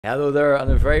Hello there,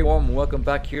 and a very warm welcome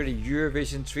back here to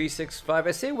Eurovision 365. I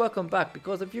say welcome back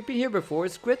because if you've been here before,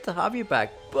 it's great to have you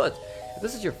back. But if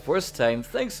this is your first time,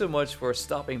 thanks so much for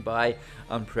stopping by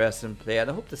and pressing play. And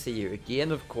I hope to see you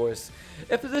again, of course.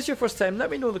 If it is your first time,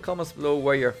 let me know in the comments below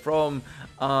where you're from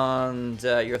and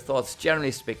your thoughts,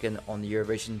 generally speaking, on the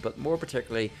Eurovision, but more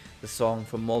particularly the song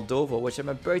from Moldova, which I'm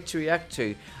about to react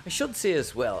to. I should say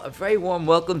as well, a very warm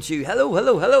welcome to you. Hello,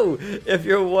 hello, hello. If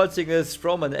you're watching this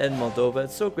from and in Moldova,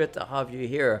 it's so great to have you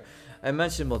here. I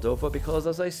mentioned Moldova because,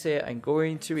 as I say, I'm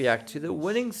going to react to the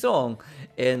winning song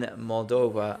in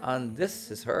Moldova, and this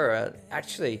is her,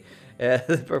 actually,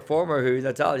 the performer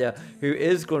Natalia, who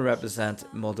is going to represent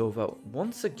Moldova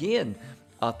once again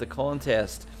at the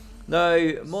contest. Now,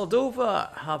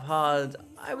 Moldova have had,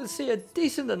 I would say, a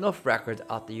decent enough record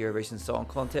at the Eurovision Song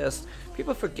Contest.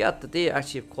 People forget that they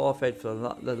actually have qualified for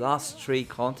the last 3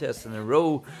 contests in a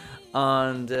row,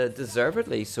 and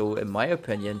deservedly so, in my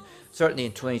opinion. Certainly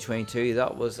in 2022,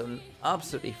 that was an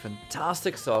absolutely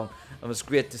fantastic song, and it was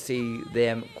great to see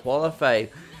them qualify.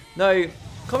 Now,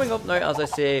 coming up now, as I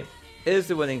say, is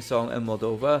the winning song in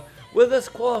Moldova. Will this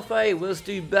qualify? Will this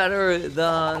do better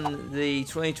than the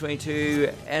 2022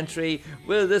 entry?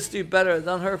 Will this do better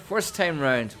than her first time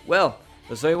round? Well,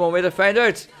 there's only one way to find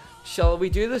out. Shall we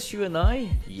do this, you and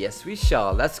I? Yes, we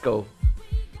shall. Let's go.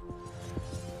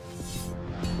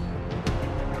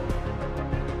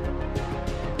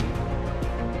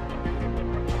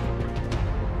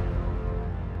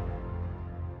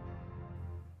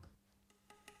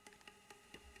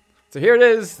 So here it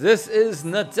is. This is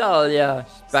Natalia.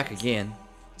 She's back again.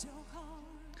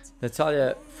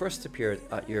 Natalia first appeared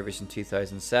at Eurovision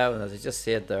 2007, as I just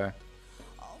said there,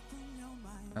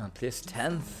 and placed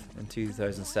 10th in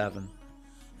 2007.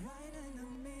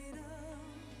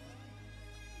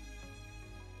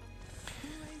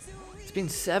 It's been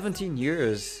 17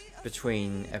 years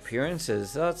between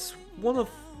appearances. That's one of,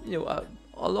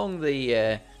 along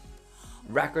the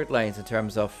record lines in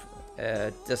terms of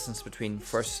distance between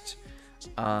first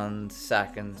and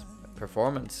second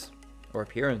performance or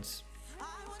appearance.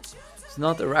 It's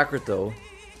not the record though.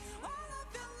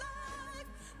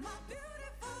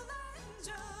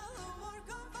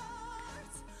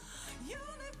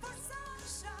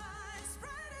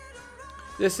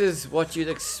 This is what you'd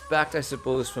expect, I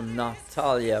suppose, from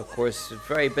Natalia. Of course,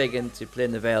 very big into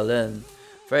playing the violin,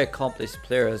 very accomplished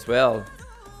player as well.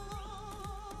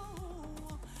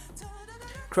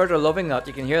 Crowd are loving that,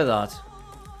 you can hear that.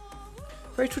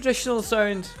 Very traditional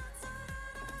sound.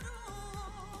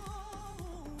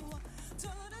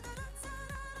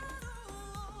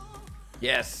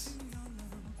 Yes.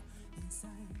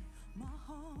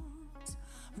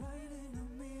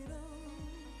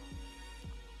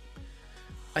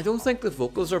 I don't think the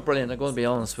vocals are brilliant, I'm going to be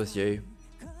honest with you.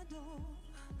 I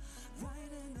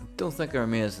don't think they're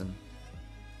amazing.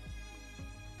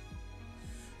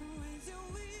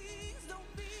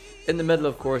 In the middle,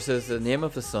 of course, is the name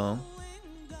of the song.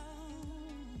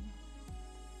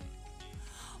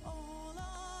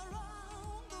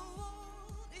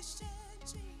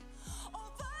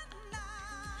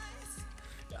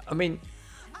 I mean,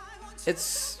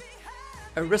 it's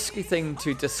a risky thing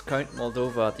to discount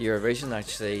Moldova at the Eurovision,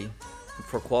 actually,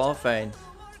 for qualifying.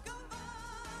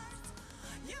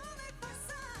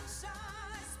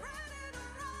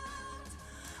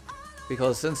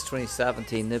 Because since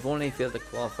 2017, they've only failed to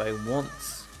qualify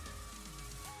once.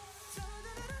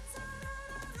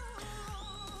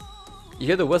 You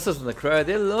hear the whistles from the crowd,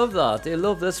 they love that, they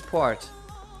love this part.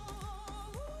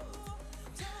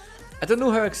 I don't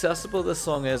know how accessible this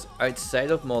song is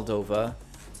outside of Moldova.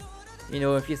 You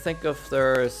know, if you think of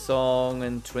their song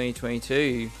in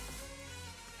 2022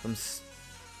 from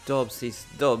Dub.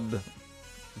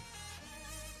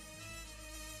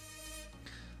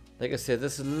 Like I said,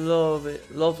 this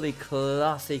lovely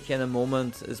classy kind of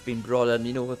moment has been brought in,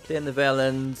 you know, with playing the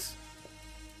violins.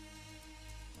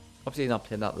 Obviously not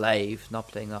playing that live,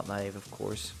 of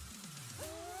course.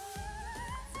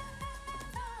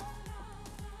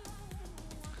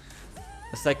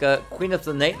 It's like a Queen of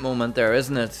the Night moment there,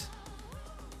 isn't it?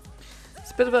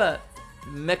 It's a bit of a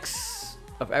mix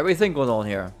of everything going on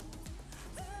here.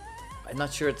 I'm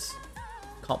not sure it's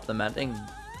complimenting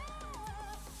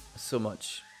so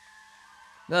much.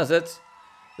 That's it.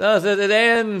 That's it. It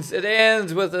ends. It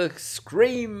ends with a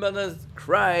scream and a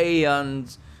cry,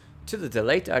 and to the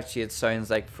delight, actually, it sounds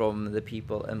like, from the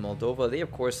people in Moldova. They,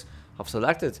 of course, have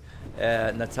selected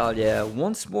Natalia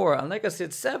once more. And like I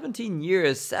said, 17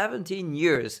 years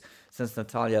since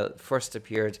Natalia first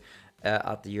appeared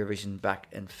at the Eurovision back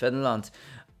in Finland.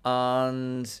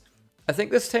 And I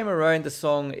think this time around the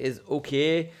song is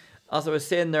okay. as I was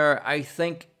saying there, I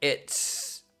think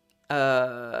it's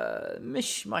a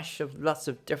mishmash of lots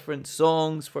of different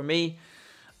songs for me.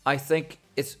 I think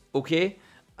it's okay.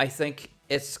 I think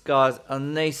it's got a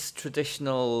nice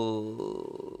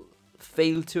traditional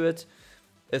feel to it.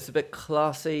 It's a bit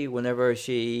classy whenever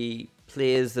she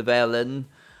plays the violin.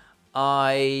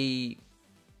 I'm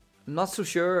not so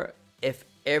sure if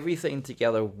everything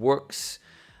together works.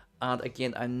 And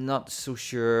again, I'm not so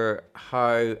sure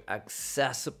how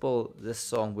accessible this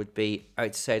song would be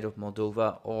outside of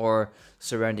Moldova or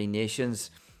surrounding nations.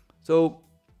 So,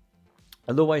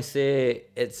 although I say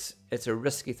it's a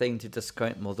risky thing to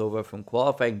discount Moldova from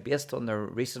qualifying based on their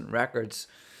recent records,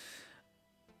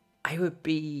 I would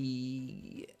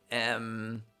be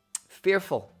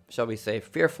fearful, shall we say,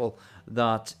 fearful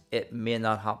that it may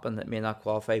not happen, it may not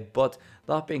qualify. But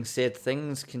that being said,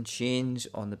 things can change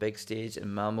on the big stage in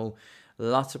Malmö.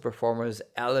 Lots of performers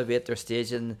elevate their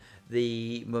staging.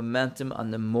 The momentum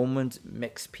and the moment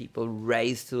makes people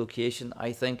rise to the occasion,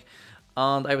 I think.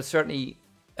 And I would certainly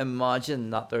imagine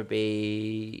that there'd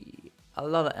be a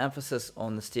lot of emphasis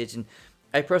on the staging.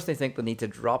 I personally think they need to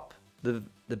drop the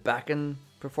backing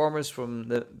performers from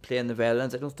playing the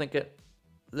violins. I don't think it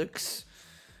looks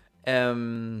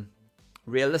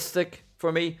realistic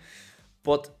for me,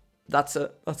 but that's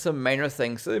a minor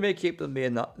thing. So they may keep them,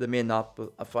 they may not.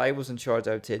 But if I was in charge,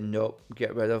 I would say no,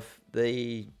 get rid of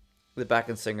the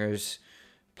backing singers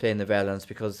playing the violins,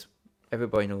 because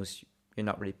everybody knows you're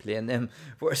not really playing them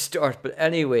for a start. But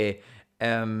anyway,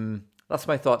 that's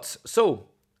my thoughts. So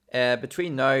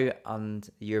between now and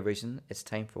Eurovision, it's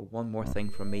time for one more thing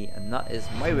from me, and that is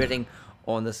my rating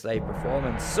on this live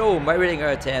performance. So my rating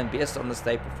out of 10 based on this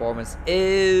live performance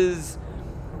is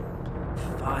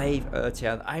 5 out of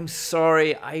 10. I'm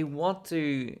sorry, I want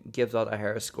to give that a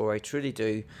higher score, I truly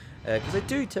do, because I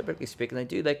do, typically speaking, I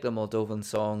do like the Moldovan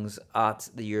songs at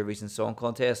the Eurovision Song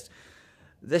Contest.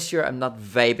 This year I'm not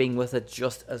vibing with it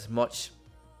just as much,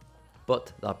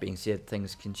 but that being said,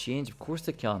 things can change, of course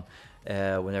they can,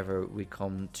 whenever we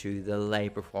come to the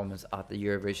live performance at the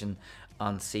Eurovision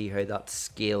and see how that's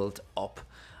scaled up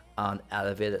and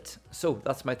elevated. So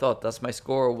that's my thought, that's my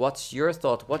score. What's your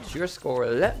thought? What's your score?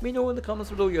 Let me know in the comments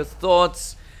below your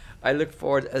thoughts. I look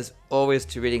forward as always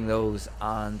to reading those.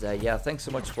 And yeah, thanks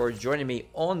so much for joining me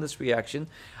on this reaction.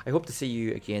 I hope to see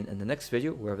you again in the next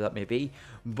video, wherever that may be.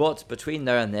 But between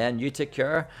now and then, you take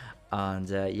care. And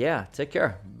yeah, take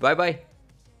care. Bye bye.